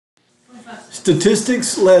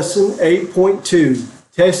Statistics Lesson 8.2,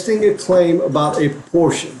 Testing a Claim About a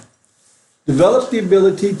Proportion. Develop the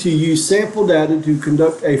ability to use sample data to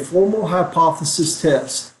conduct a formal hypothesis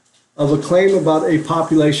test of a claim about a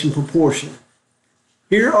population proportion.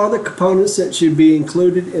 Here are the components that should be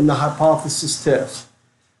included in the hypothesis test.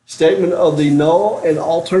 Statement of the null and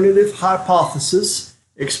alternative hypothesis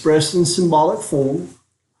expressed in symbolic form,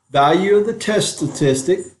 value of the test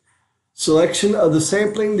statistic, selection of the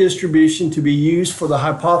sampling distribution to be used for the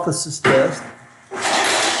hypothesis test,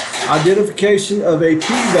 identification of a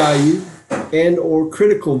p-value and or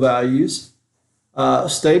critical values,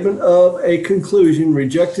 statement of a conclusion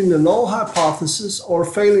rejecting the null hypothesis or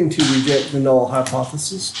failing to reject the null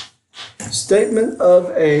hypothesis, statement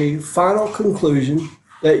of a final conclusion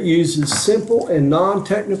that uses simple and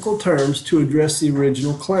non-technical terms to address the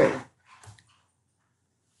original claim.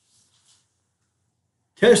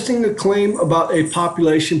 Testing a claim about a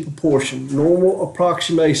population proportion, normal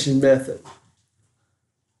approximation method.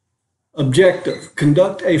 Objective,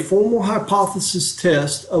 conduct a formal hypothesis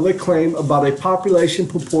test of a claim about a population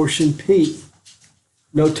proportion P.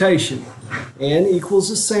 Notation, N equals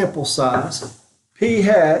the sample size, P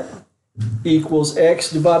hat equals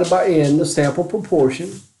X divided by N, the sample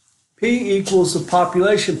proportion, P equals the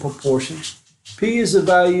population proportion, P is the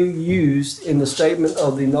value used in the statement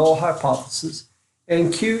of the null hypothesis,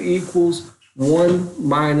 and Q equals 1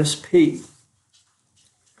 minus P.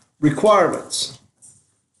 Requirements.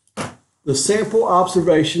 The sample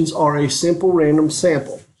observations are a simple random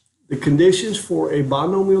sample. The conditions for a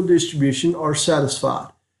binomial distribution are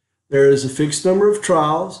satisfied. There is a fixed number of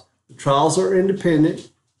trials. The trials are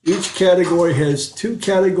independent. Each category has 2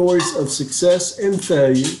 categories of success and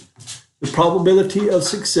failure. The probability of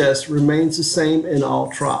success remains the same in all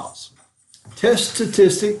trials. Test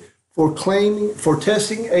statistic for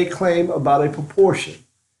testing a claim about a proportion.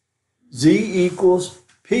 Z equals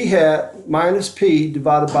P hat minus P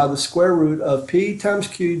divided by the square root of P times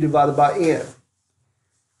Q divided by N.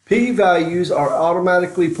 P values are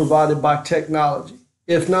automatically provided by technology.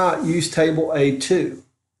 If not, use table A2.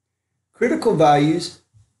 Critical values,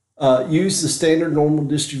 use the standard normal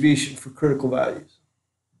distribution for critical values.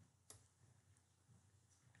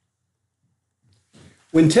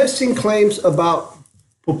 When testing claims about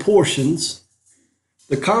proportions,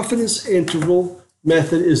 the confidence interval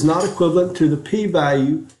method is not equivalent to the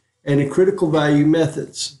p-value and the critical value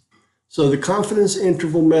methods. So the confidence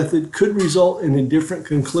interval method could result in a different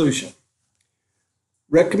conclusion.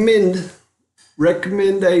 Recommendation,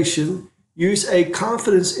 use a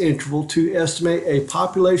confidence interval to estimate a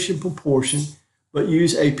population proportion, but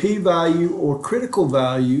use a p-value or critical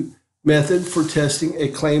value method for testing a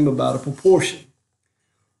claim about a proportion.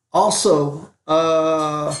 Also,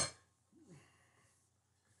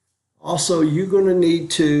 you're going to need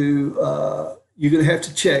to, you're going to have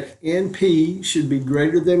to check NP should be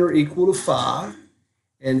greater than or equal to 5,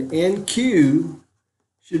 and NQ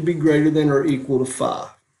should be greater than or equal to 5.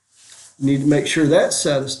 You need to make sure that's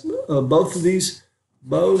satisfied. Both of these,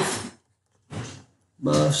 both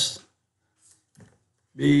must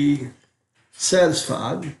be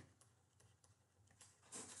satisfied.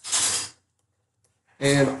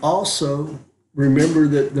 And also, remember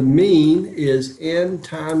that the mean is N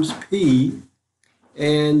times P,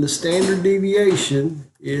 and the standard deviation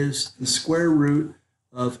is the square root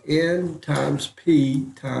of N times P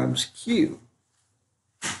times Q.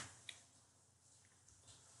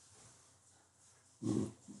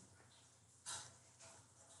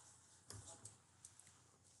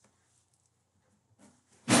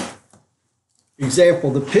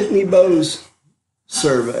 Example, the Pitney-Bowes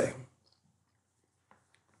survey.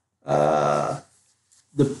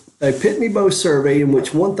 A Pitney-Bowes survey in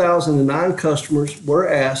which 1,009 customers were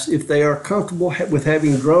asked if they are comfortable with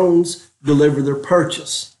having drones deliver their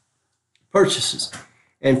purchases,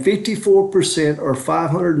 and 54% or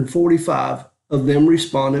 545 of them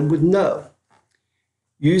responded with no.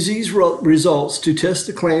 Use these results to test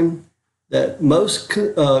the claim that most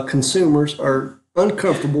consumers are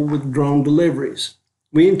uncomfortable with drone deliveries.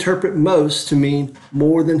 We interpret most to mean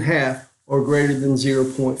more than half or greater than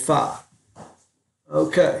 0.5.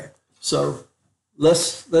 Okay, so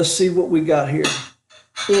let's see what we got here.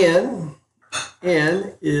 N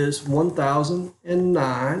is 1,009,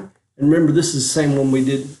 and remember this is the same one we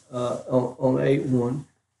did on 8.1.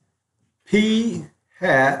 P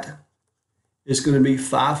hat is going to be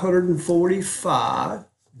 545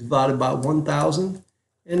 divided by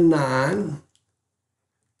 1,009,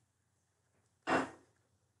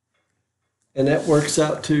 and that works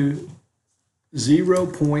out to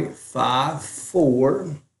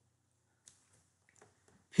 0.54.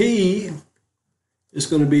 P is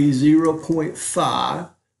going to be 0.5.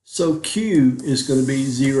 So Q is going to be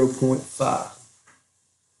 0.5.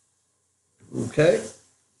 Okay?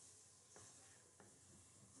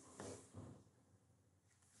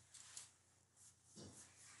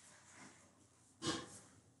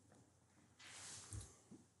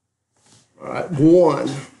 All right, 1.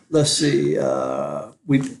 Let's see. The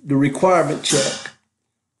requirement check.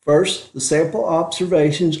 First, the sample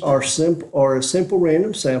observations are a simple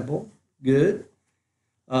random sample. Good.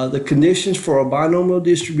 The conditions for a binomial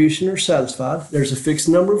distribution are satisfied. There's a fixed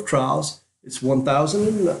number of trials. It's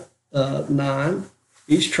 1009.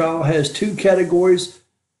 Each trial has 2 categories,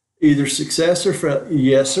 either success or fail,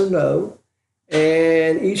 yes or no.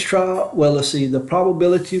 And each trial, well, let's see, the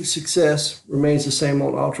probability of success remains the same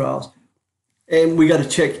on all trials. And we got to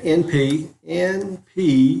check NP.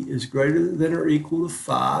 NP is greater than or equal to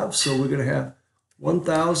 5. So we're going to have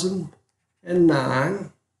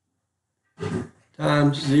 1009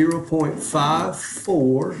 times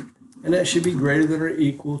 0.54. And that should be greater than or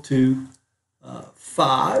equal to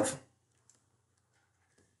 5.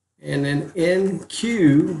 And then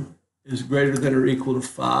NQ is greater than or equal to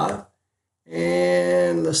 5.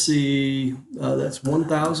 And let's see, that's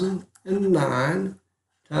 1009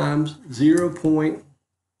 times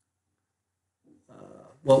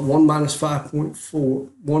 1 minus 5.4,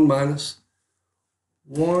 1 minus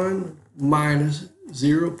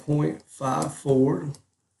 0.54, and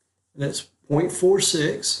that's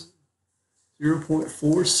 0.46.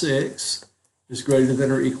 0.46 is greater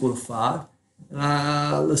than or equal to 5.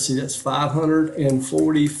 Let's see, that's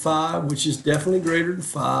 545, which is definitely greater than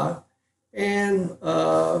 5. And,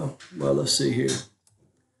 well, let's see here.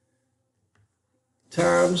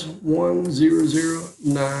 Times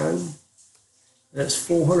 1009, that's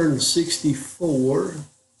 464.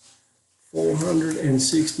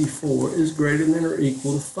 464 is greater than or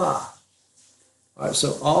equal to 5. All right,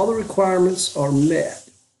 so all the requirements are met.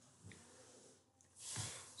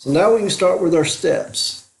 So now we can start with our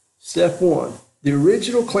steps. Step 1, the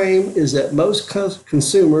original claim is that most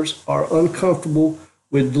consumers are uncomfortable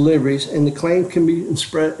with deliveries, and the claim can be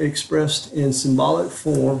expressed in symbolic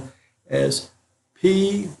form as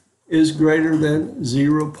P is greater than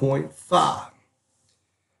 0.5.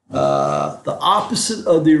 The opposite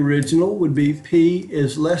of the original would be P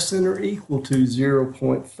is less than or equal to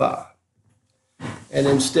 0.5. And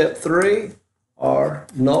in step 3, our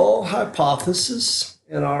null hypothesis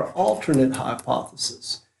and our alternate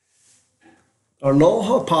hypothesis. Our null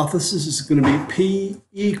hypothesis is going to be P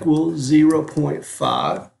equals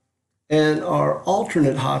 0.5, and our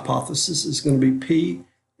alternate hypothesis is going to be P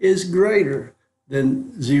is greater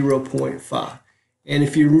than 0.5. And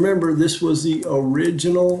if you remember, this was the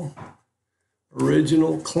original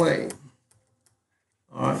claim.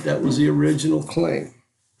 All right, that was the original claim.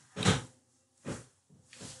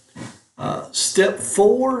 Step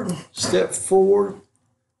 4,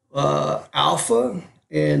 alpha,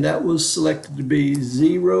 and that was selected to be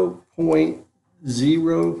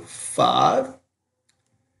 0.05.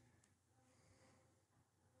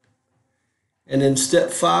 And in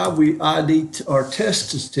step 5, we ID our test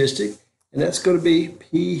statistic, and that's going to be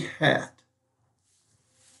P hat.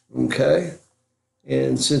 Okay?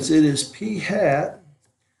 And since it is P hat,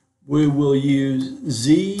 we will use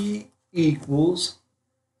Z equals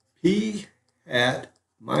P hat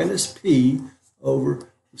minus P over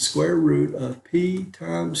the square root of P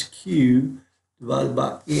times Q divided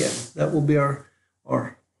by N. That will be our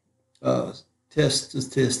test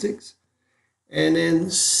statistics. And then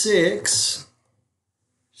 6,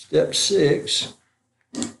 step 6,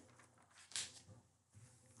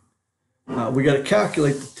 we got to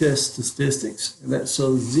calculate the test statistics, and that's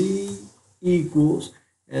so Z equals,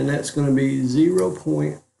 and that's going to be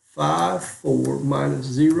 0.54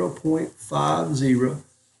 minus 0.50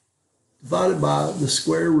 divided by the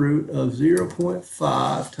square root of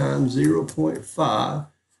 0.5 times 0.5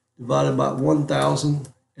 divided by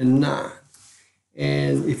 1009.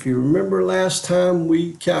 And if you remember last time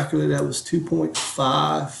we calculated, that was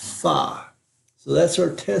 2.55. So that's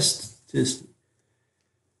our test statistic.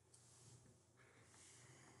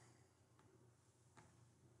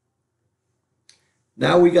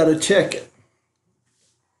 Now we got to check it.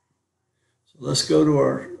 So let's go to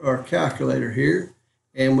our calculator here,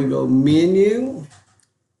 and we go menu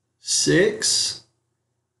 6,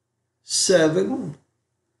 7,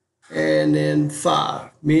 and then 5.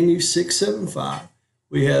 Menu 6, 7, 5.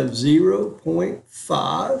 We have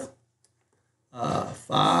 0.5,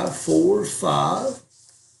 545,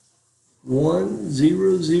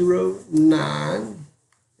 1009.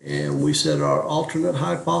 And we said our alternate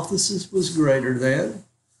hypothesis was greater than.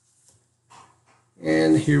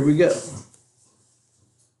 And here we go.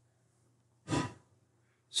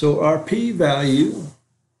 So our p-value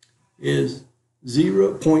is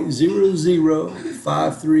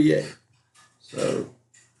 0.00538. So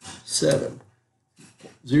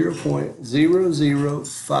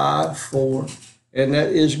 0.0054, and that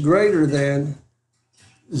is greater than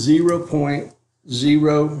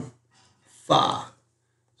 0.05.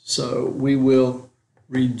 So we will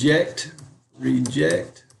reject the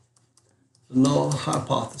null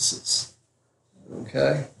hypothesis.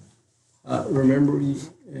 Okay. Remember,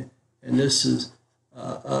 and this is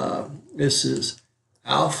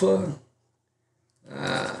alpha.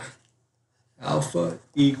 Alpha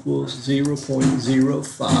equals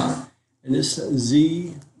 0.05, and this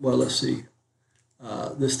z. Well, let's see.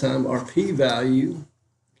 This time our p-value,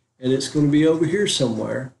 and it's going to be over here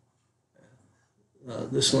somewhere.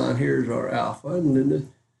 This line here is our alpha, and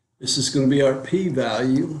then this is going to be our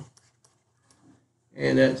p-value,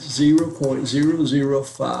 and that's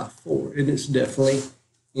 0.0054, and it's definitely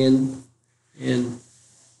in the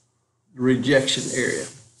rejection area.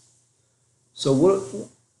 So what?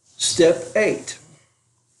 Step 8.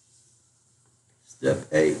 Step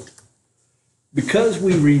 8. Because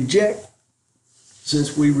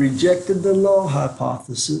since we rejected the null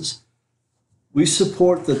hypothesis, we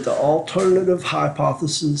support that the alternative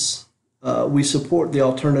hypothesis,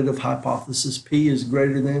 P is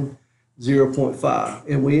greater than 0.5.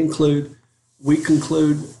 And we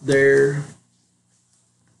conclude there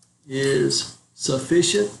is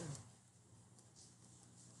sufficient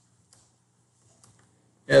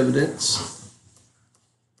evidence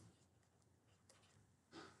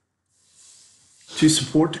to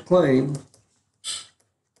support the claim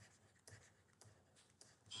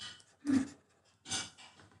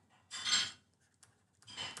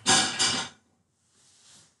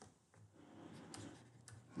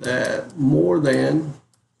that more than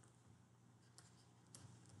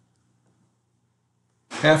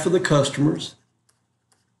half of the customers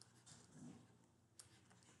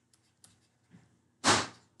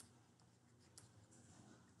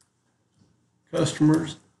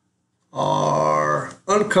are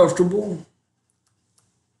uncomfortable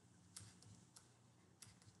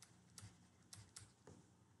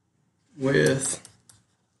with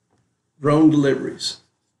drone deliveries.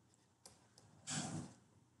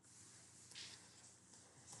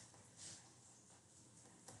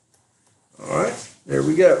 All right, there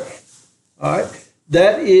we go. All right,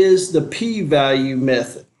 that is the p-value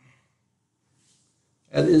method.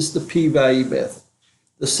 That is the p-value method.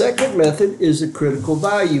 The second method is the critical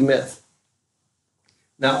value method.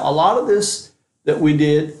 Now, a lot of this that we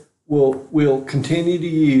did we'll continue to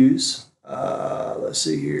use. Let's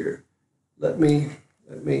see here. Let me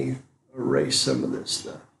erase some of this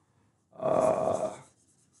stuff.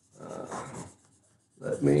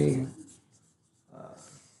 Let me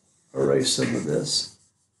erase some of this.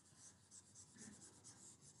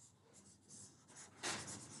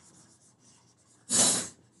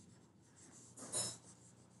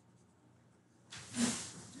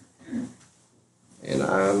 And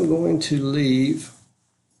I'm going to leave,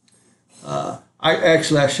 I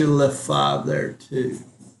should have left 5 there too.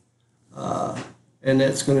 And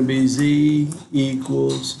that's going to be z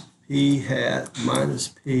equals p hat minus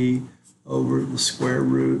p over the square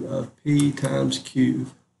root of p times q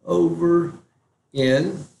over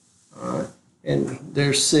n. All right, and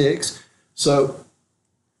there's 6. So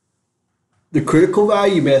the critical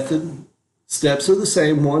value method, steps are the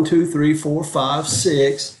same, 1, 2, 3, 4, 5,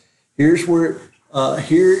 6. Here is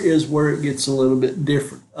where it gets a little bit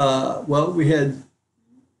different. Well, we had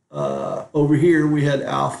over here we had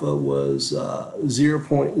alpha was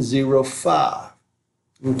 0.05.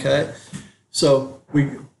 Okay, so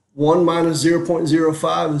 1 minus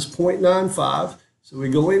 0.05 is 0.95. So we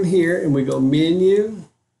go in here and we go menu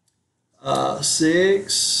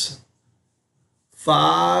 6,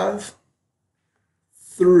 5,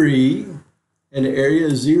 3, and the area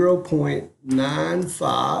is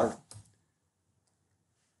 0.95.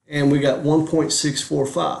 And we got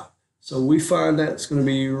 1.645. So we find that's going to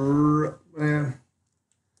be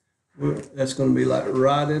like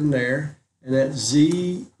right in there, and that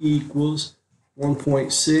z equals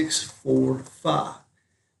 1.645.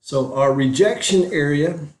 So our rejection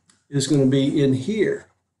area is going to be in here.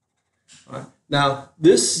 All right. Now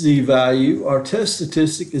this z value, our test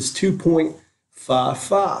statistic is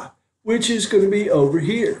 2.55, which is going to be over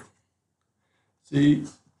here. Z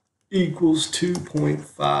equals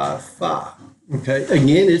 2.55. Okay,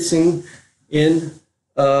 again, it's in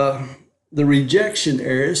the rejection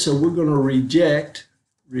area, so we're going to reject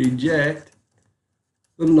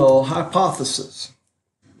the null hypothesis.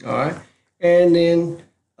 All right, and then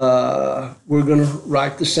we're going to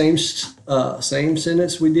write the same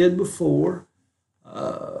sentence we did before.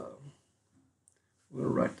 We're going to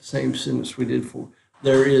write the same sentence we did before.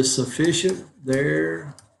 There is sufficient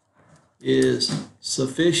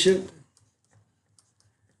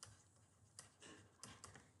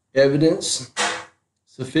evidence,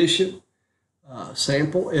 sufficient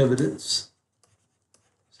sample evidence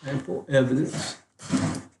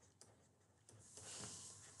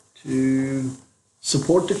to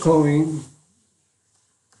support the claim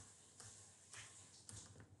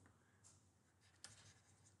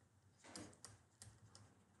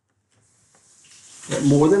that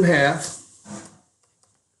more than half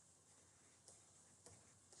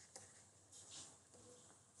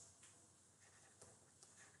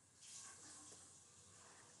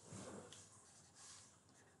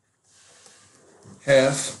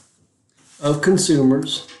of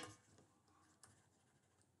consumers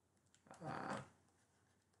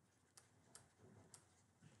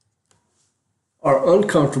are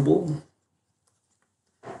uncomfortable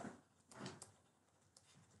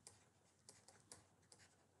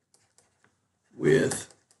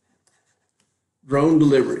with drone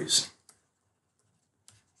deliveries.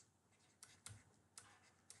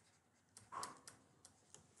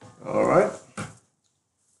 All right.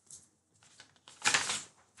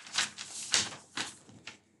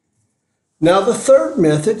 Now the third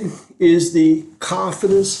method is the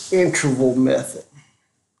confidence interval method.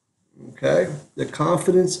 Okay, the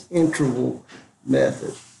confidence interval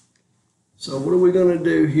method. So what are we going to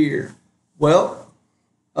do here? Well,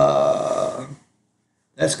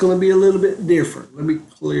 that's going to be a little bit different. Let me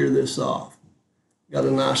clear this off. Got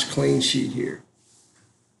a nice clean sheet here.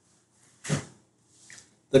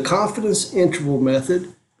 The confidence interval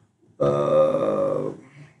method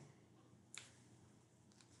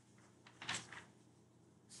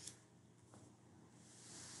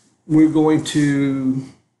we're going to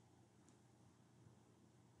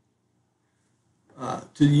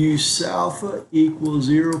use alpha equals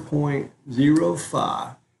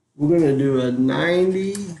 0.05. We're going to do a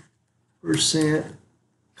 90%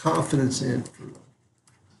 confidence interval.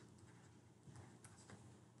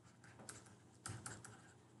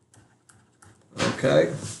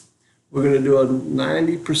 Okay, we're going to do a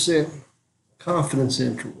 90% confidence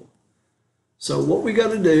interval. So what we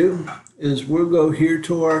got to do is we'll go here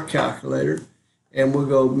to our calculator and we'll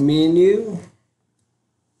go menu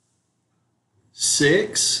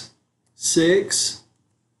 6, 6,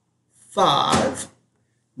 5,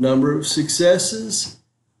 number of successes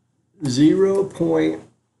 0.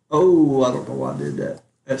 Oh, I don't know why I did that.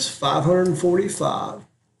 That's 545,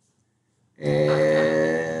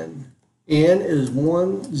 and N is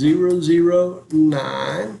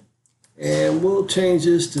 1009, and we'll change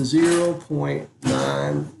this to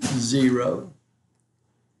 0.90.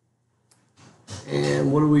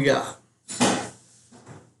 And what do we got?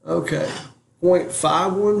 Okay,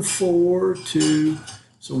 0.5142.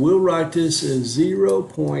 So we'll write this as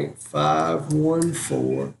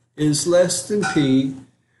 0.514 is less than P,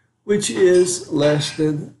 which is less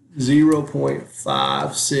than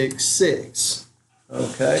 0.566.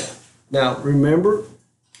 Okay. Now remember,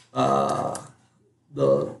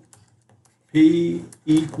 the P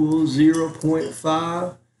equals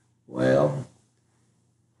 0.5. Well,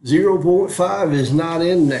 0.5 is not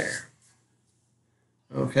in there.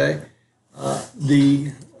 Okay.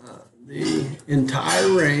 The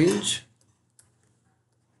entire range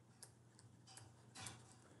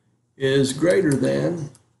is greater than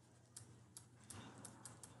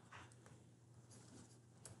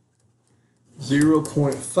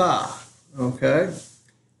 0.5. Okay,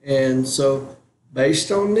 and so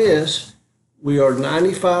based on this, we are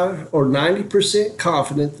 95 or 90%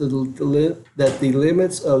 confident that the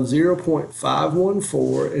limits of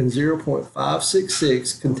 0.514 and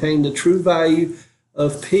 0.566 contain the true value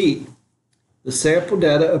of P. The sample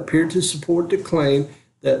data appear to support the claim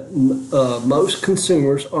that most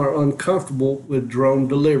consumers are uncomfortable with drone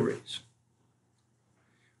deliveries.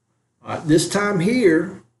 All right, this time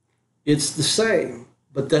here, it's the same,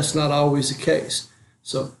 but that's not always the case.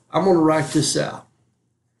 So I'm going to write this out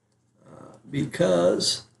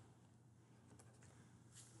because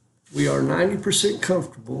we are 90%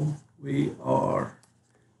 comfortable. We are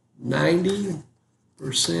 90%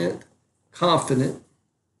 confident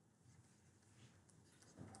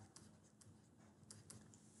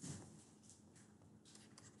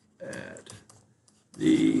at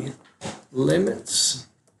the limits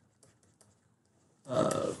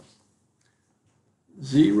of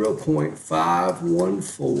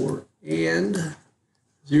 0.514 and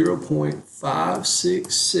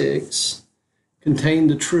 0.566 contain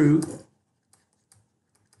the true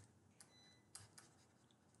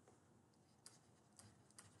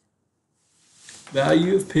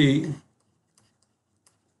value of P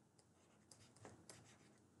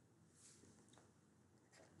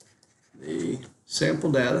the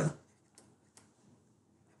sample data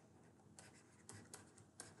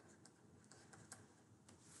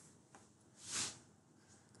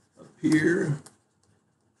appear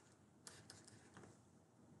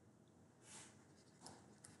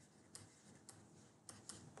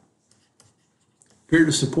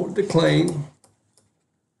to support the claim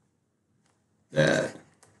that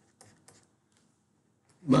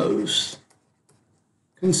most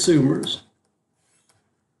consumers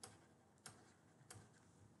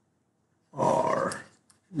are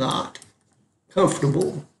not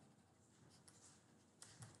comfortable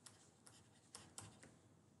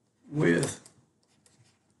with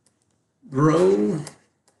drone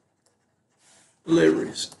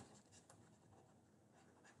deliveries.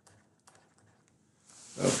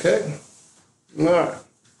 Okay, all right.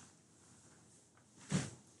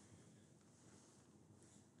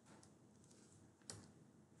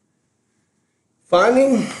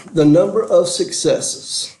 Finding the number of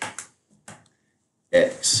successes.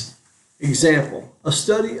 X. Example, a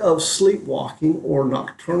study of sleepwalking or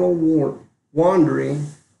nocturnal wandering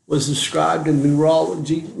was described in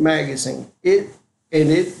Neurology magazine. It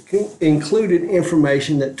included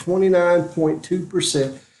information that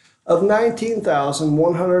 29.2% of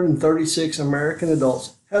 19,136 American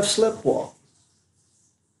adults have sleptwalked.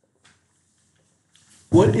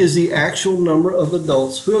 What is the actual number of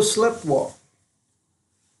adults who have sleptwalked?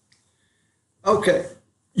 Okay,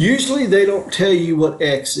 usually they don't tell you what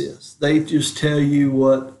X is. They just tell you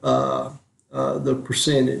what the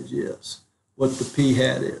percentage is, what the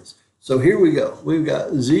p-hat is. So here we go. We've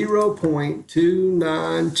got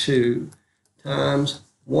 0.292 times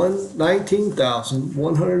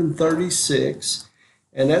 19,136,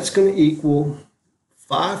 and that's going to equal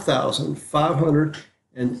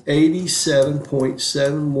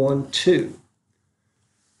 5,587.712.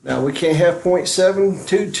 Now we can't have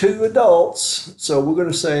 0.722 adults, so we're going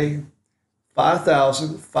to say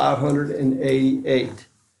 5,588.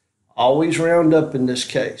 Always round up in this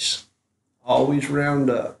case. Always round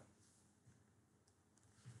up.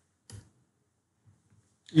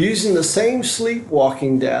 Using the same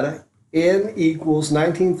sleepwalking data, N equals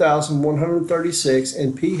 19,136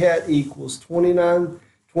 and p-hat equals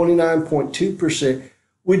 29.2%,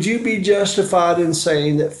 would you be justified in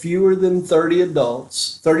saying that fewer than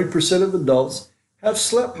 30% of adults have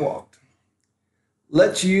sleptwalked?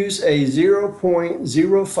 Let's use a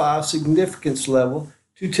 0.05 significance level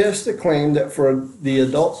to test the claim that for the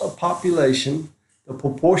adult population, the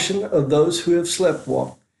proportion of those who have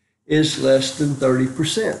sleptwalked is less than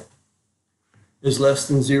 30%, is less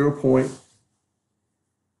than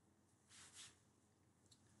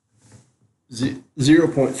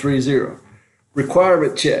 0.30.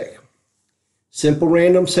 Requirement check. Simple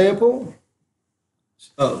random sample.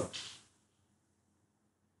 Oh.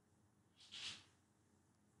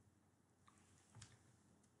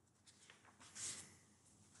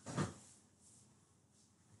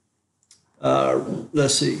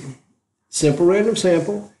 Let's see. Simple random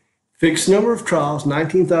sample. Fixed number of trials,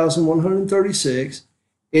 19,136.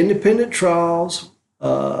 Independent trials,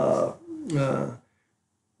 2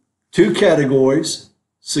 categories.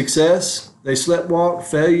 Success, they sleptwalked.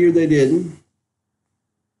 Failure, they didn't.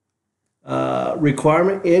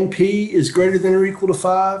 Requirement, NP is greater than or equal to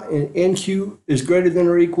 5 and NQ is greater than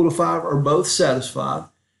or equal to 5 are both satisfied.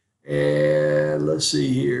 And let's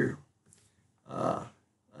see here.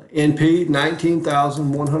 NP,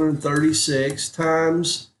 19,136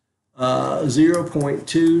 times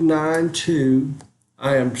 0.292.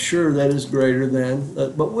 I am sure that is greater than,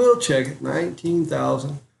 but we'll check it.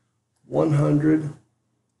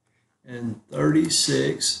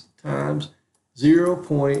 19,136 times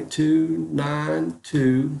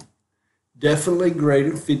 0.292, definitely greater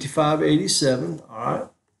than 5587. All right,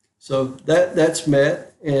 so that's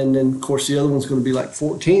met, and then of course the other one's going to be like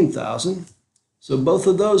 14,000. So both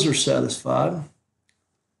of those are satisfied.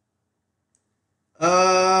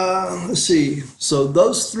 Let's see. So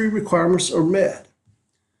those 3 requirements are met.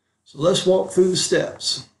 So let's walk through the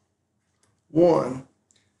steps. 1.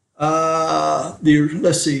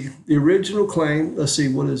 Let's see. The original claim. Let's see.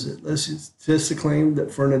 What is it? Let's test the claim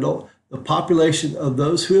that for an adult, the population of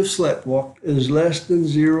those who have sleptwalked is less than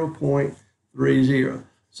 0.30.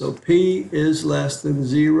 So P is less than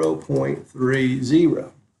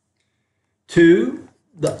 0.30. 2,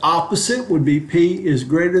 the opposite would be P is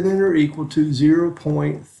greater than or equal to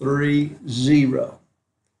 0.30.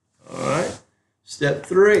 All right. Step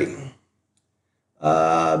 3.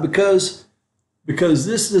 Because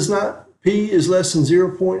this does not, P is less than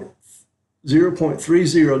 0.30,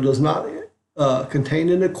 0.30 does not contain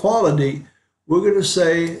inequality, we're going to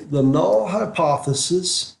say the null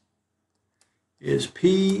hypothesis is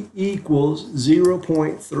P equals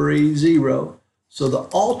 0.30. So the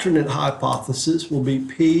alternate hypothesis will be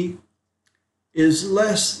P is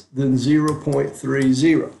less than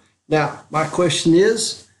 0.30. Now, my question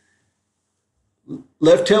is,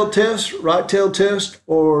 left tail test, right tail test,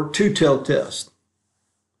 or two tail test?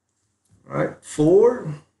 All right,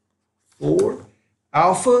 4,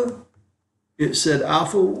 alpha, it said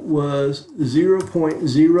alpha was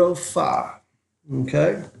 0.05,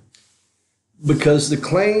 okay? Because the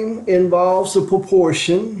claim involves the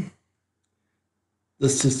proportion, the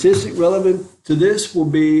statistic relevant to this will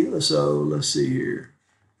be, so let's see here,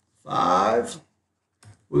 5,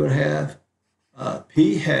 we're going to have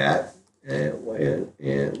P hat, and we're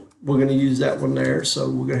going to use that one there, so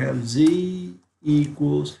we're going to have Z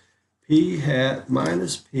equals P hat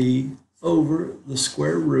minus P over the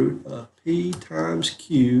square root of P times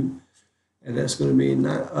Q, and that's going to be N.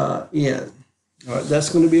 All right, that's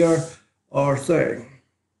going to be our thing.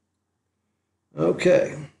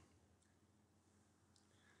 Okay.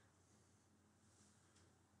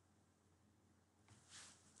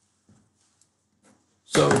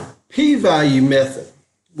 So p-value method,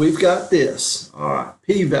 we've got this. All right,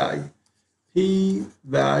 p-value.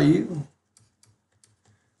 P-value,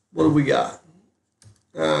 what do we got?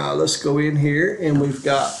 Let's go in here and we've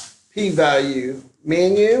got p-value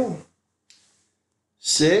menu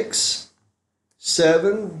 6,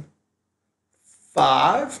 7,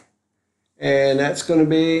 5, and that's going to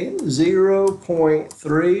be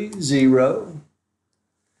 0.30.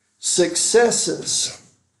 Successes,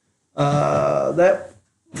 that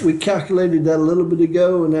we calculated that a little bit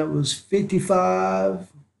ago, and that was 55.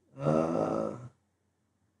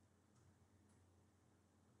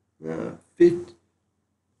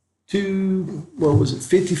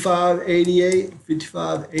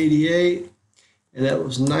 5588, and that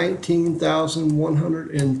was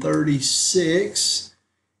 19,136,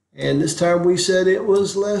 and this time we said it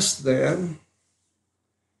was less than.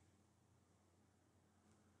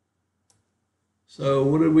 So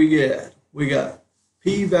what did we get? We got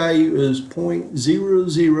p-value is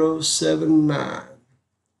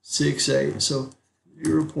 0.007968, so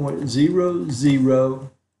 0.00,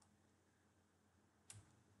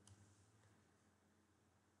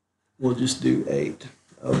 we'll just do 8,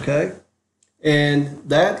 okay? And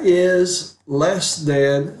that is less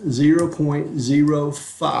than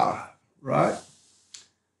 0.05, right?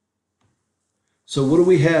 So what do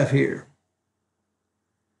we have here?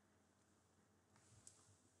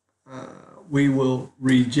 We will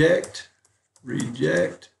reject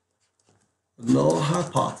the null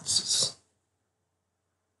hypothesis,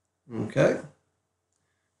 okay?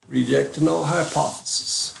 Reject the null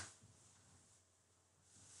hypothesis.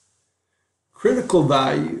 Critical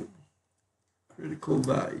value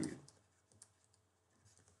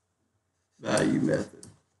method.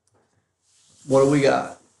 What do we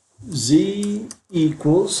got? Z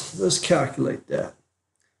equals, let's calculate that.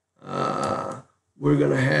 We're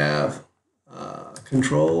going to have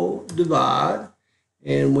control divide,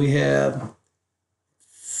 and we have,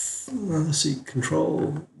 let's see,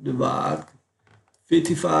 control divide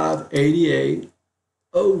 5588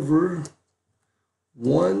 over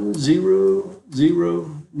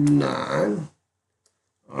 1009.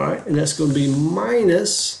 All right, and that's going to be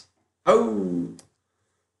minus, that's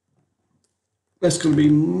going to be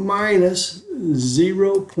minus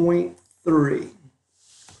 0.3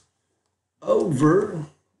 over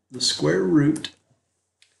the square root,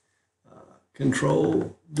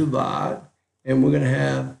 control divide, and we're going to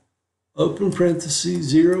have open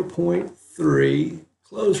parentheses 0.3,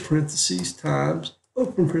 close parentheses times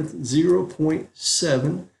open parentheses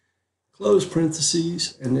 0.7, close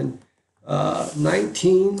parentheses, and then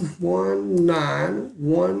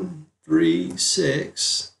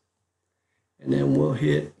 19,19136, and then we'll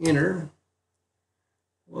hit enter.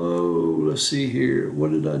 Whoa, let's see here.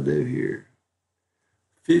 What did I do here?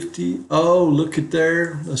 50. Oh, look at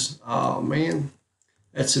there. Oh man,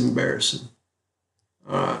 that's embarrassing.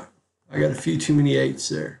 All right, I got a few too many 8s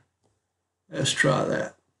there. Let's try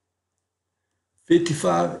that.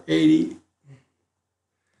 5580.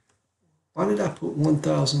 Why did I put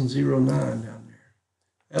 1009 down there?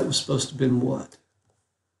 That was supposed to have been what?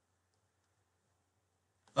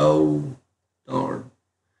 Oh, darn.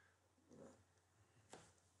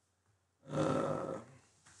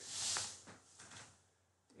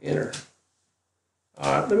 Enter.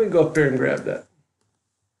 All right, let me go up there and grab that.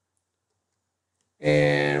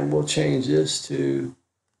 And we'll change this to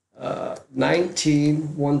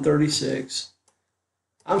 19,136.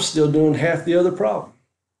 I'm still doing half the other problem.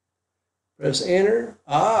 Press enter.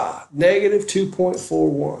 Negative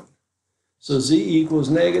 2.41. So Z equals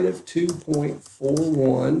negative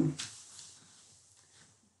 2.41.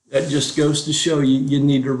 That just goes to show you, you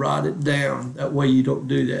need to write it down. That way you don't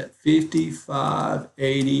do that.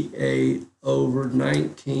 5588 over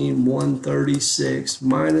 19,136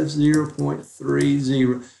 minus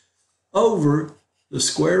 0.30 over the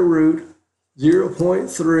square root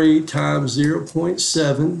 0.3 times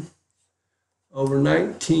 0.7 over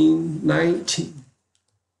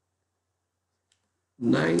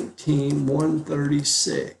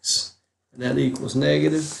 19,136. And that equals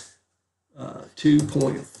negative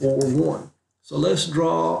 2.41. So let's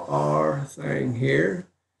draw our thing here,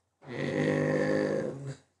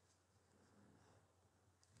 and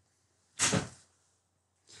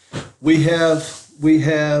we have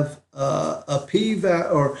a p-value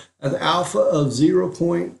or an alpha of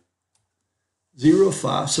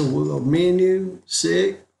 0.05. So we'll go menu,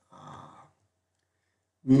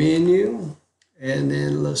 menu, and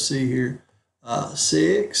then let's see here,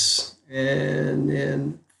 6, and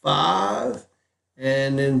then 5,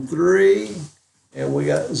 and then 3, and we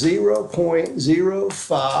got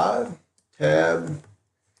 0.05, tab,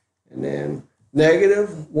 and then negative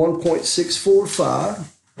 1.645.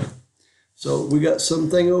 So we got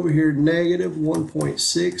something over here, negative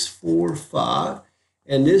 1.645,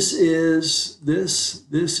 and this is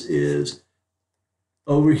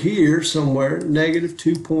over here somewhere, negative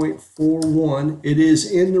 2.41. It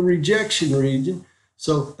is in the rejection region.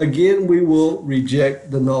 So again, we will reject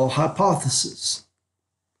the null hypothesis.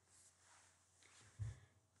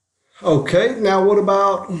 Okay, now what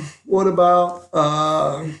about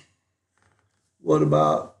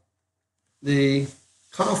the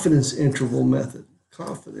confidence interval method?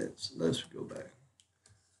 Confidence, let's go back.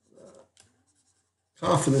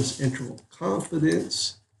 Confidence interval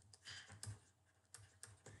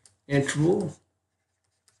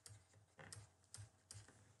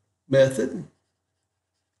method.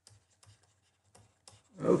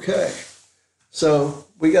 Okay, so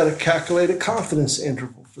we got to calculate a confidence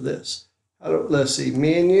interval for this. Let's see,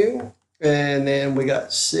 menu, and then we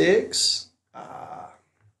got 6,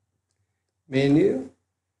 menu,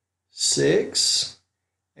 6,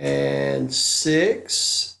 and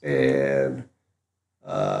 6, and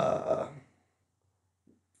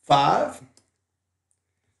 5.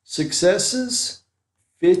 Successes,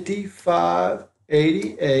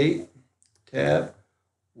 5588, tab,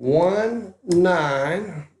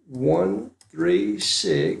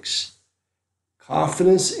 19136,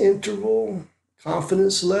 confidence interval,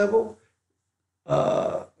 confidence level,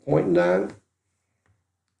 0.90.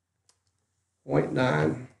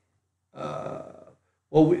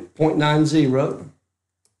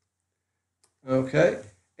 Okay,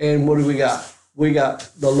 and what do we got? We got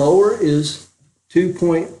the lower is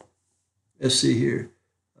 2. Let's see here.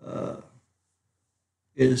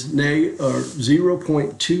 Is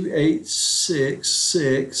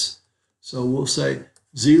 0.2866. So we'll say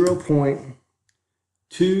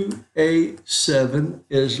 0.287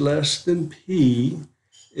 is less than P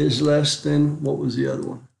is less than, what was the other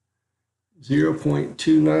one?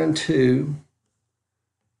 0.292,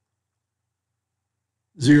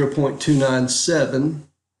 0.297.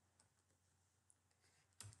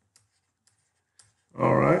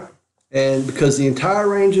 All right. And because the entire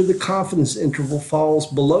range of the confidence interval falls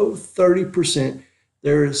below 30%,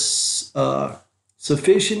 there is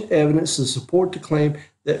sufficient evidence to support the claim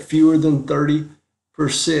that fewer than 30%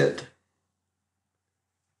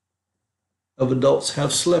 of adults have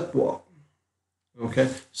sleptwalked. Okay,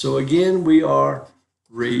 so again, we are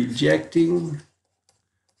rejecting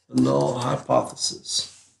the null hypothesis.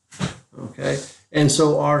 Okay, and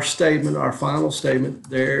so our statement, our final statement,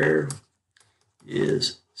 there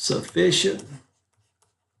is sufficient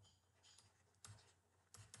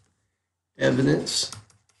evidence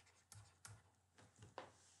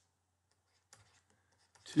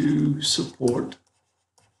to support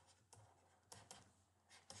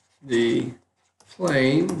the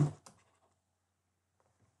claim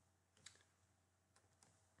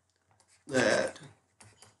that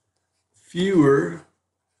fewer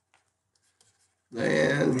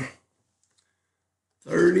than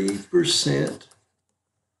 30%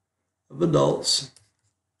 of adults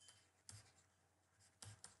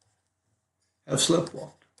have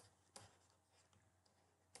sleptwalked.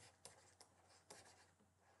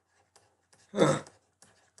 Huh.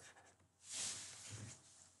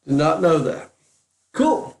 Did not know that.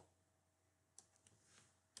 Cool.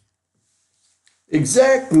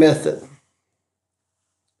 Exact method.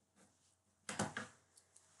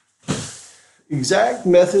 exact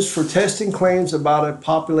methods for testing claims about a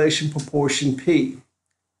population proportion P.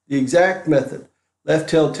 The exact method. Left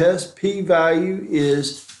tail test, p-value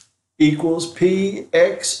equals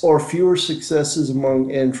px or fewer successes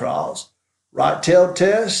among n trials. Right tail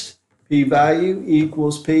test, p-value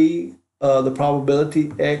equals p, the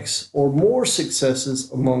probability x or more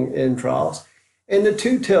successes among n trials. And the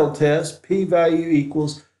two-tailed test, p-value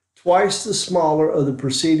equals twice the smaller of the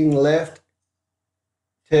preceding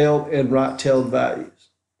left-tailed and right-tailed values.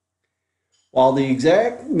 While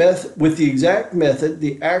with the exact method,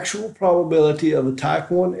 the actual probability of a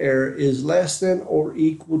type 1 error is less than or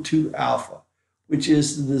equal to alpha, which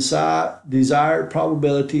is the desired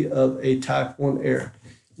probability of a type 1 error.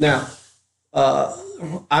 Now,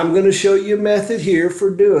 I'm going to show you a method here for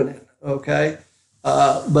doing it, okay?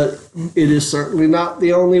 But it is certainly not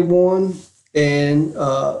the only one, and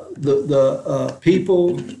the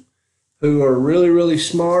people who are really, really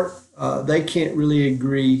smart, they can't really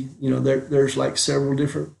agree. You know, there's like several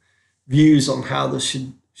different views on how this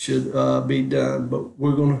should be done, but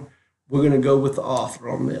we're gonna go with the author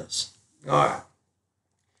on this. All right.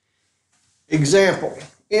 Example: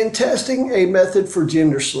 in testing a method for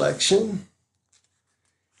gender selection,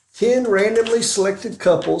 10 randomly selected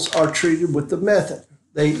couples are treated with the method.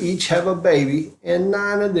 They each have a baby, and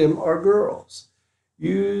 9 of them are girls.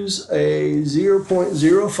 Use a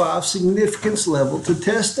 0.05 significance level to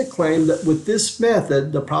test the claim that with this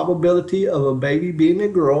method, the probability of a baby being a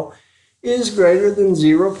girl is greater than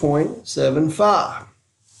 0.75.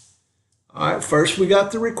 All right, first we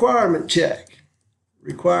got the requirement check.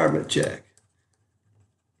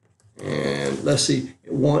 And let's see,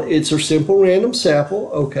 it's a simple random sample,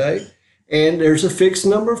 okay. And there's a fixed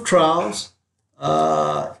number of trials,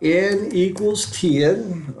 n equals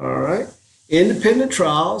 10, all right. Independent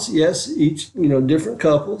trials, yes, each, different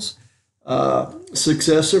couples.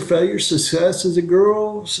 Success or failure. Success is a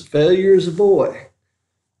girl, failure is a boy.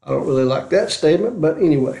 I don't really like that statement, but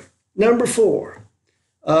anyway. Number 4,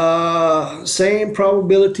 same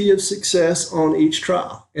probability of success on each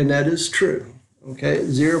trial, and that is true, okay,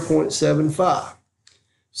 0.75.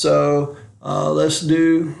 So let's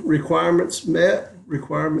do requirements met,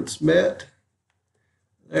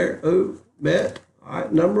 there, met. All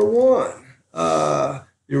right, number 1.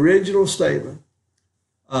 The original statement,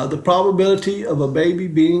 the probability of a baby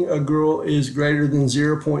being a girl is greater than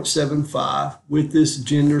 0.75 with this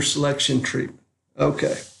gender selection treatment.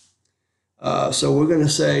 Okay, so we're going to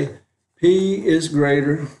say P is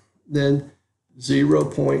greater than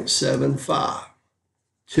 0.75.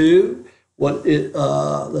 2,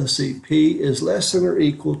 let's see, P is less than or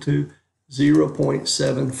equal to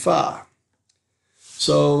 0.75.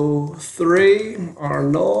 So 3, our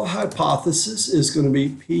null hypothesis is going to be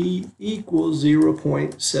P equals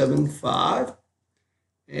 0.75.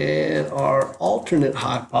 And our alternate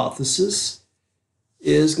hypothesis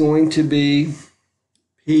is going to be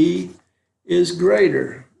P is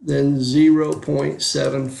greater than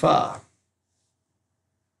 0.75.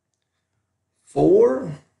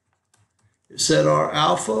 4, it said our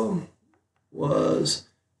alpha was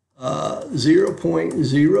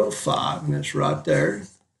 0.05, and that's right there.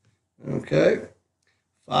 Okay.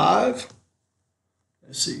 5,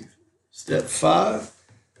 let's see, step 5,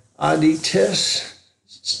 ID test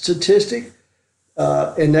statistic,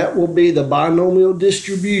 and that will be the binomial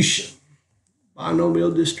distribution. And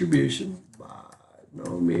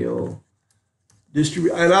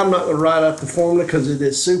I'm not going to write out the formula because it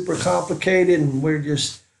is super complicated, and we're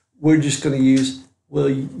just going to use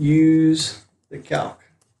the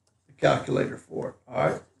calculator for it. All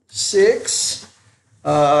right, 6.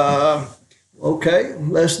 Okay,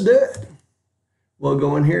 let's do it. We'll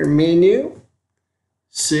go in here, menu,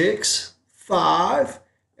 6, 5,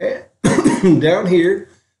 and down here,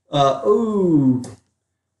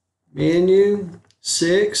 menu,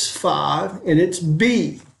 6, 5, and it's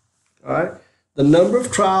B. All right, the number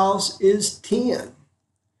of trials is 10.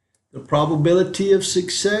 The probability of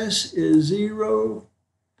success is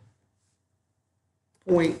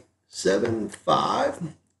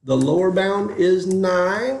 0.75. The lower bound is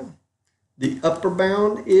 9. The upper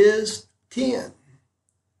bound is 10.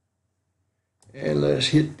 And let's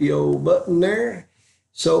hit the old button there.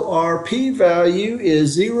 So our p-value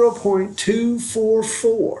is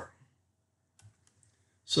 0.244.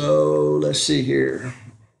 So let's see here.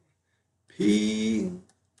 P-value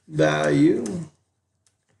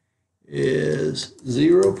is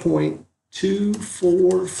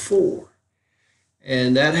 0.244.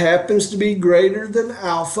 And that happens to be greater than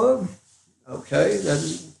alpha. Okay,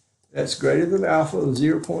 that's greater than alpha of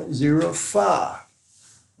 0.05.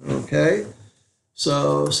 Okay,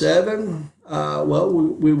 So 7, well,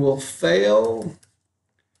 we will fail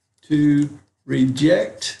to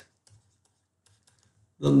reject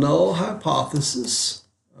the null hypothesis,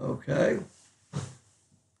 okay?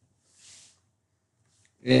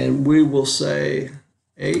 And we will say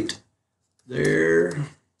 8, there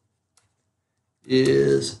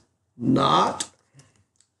is not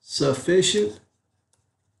sufficient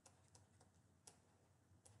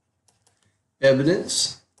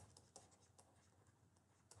evidence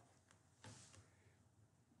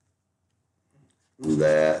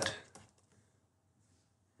that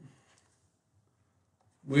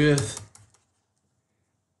with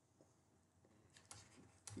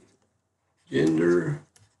gender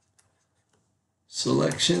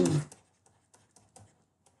selection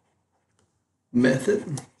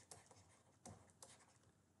method,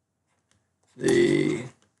 the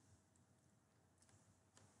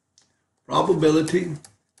probability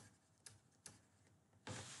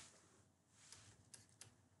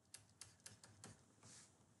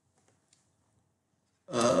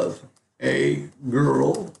of a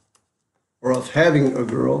girl, or of having a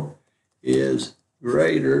girl, is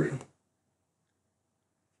greater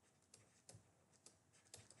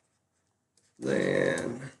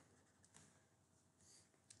than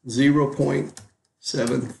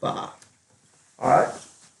 0.75. All right.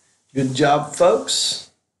 Good job, folks.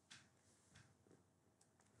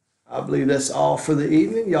 I believe that's all for the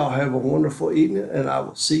evening. Y'all have a wonderful evening, and I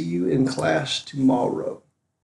will see you in class tomorrow.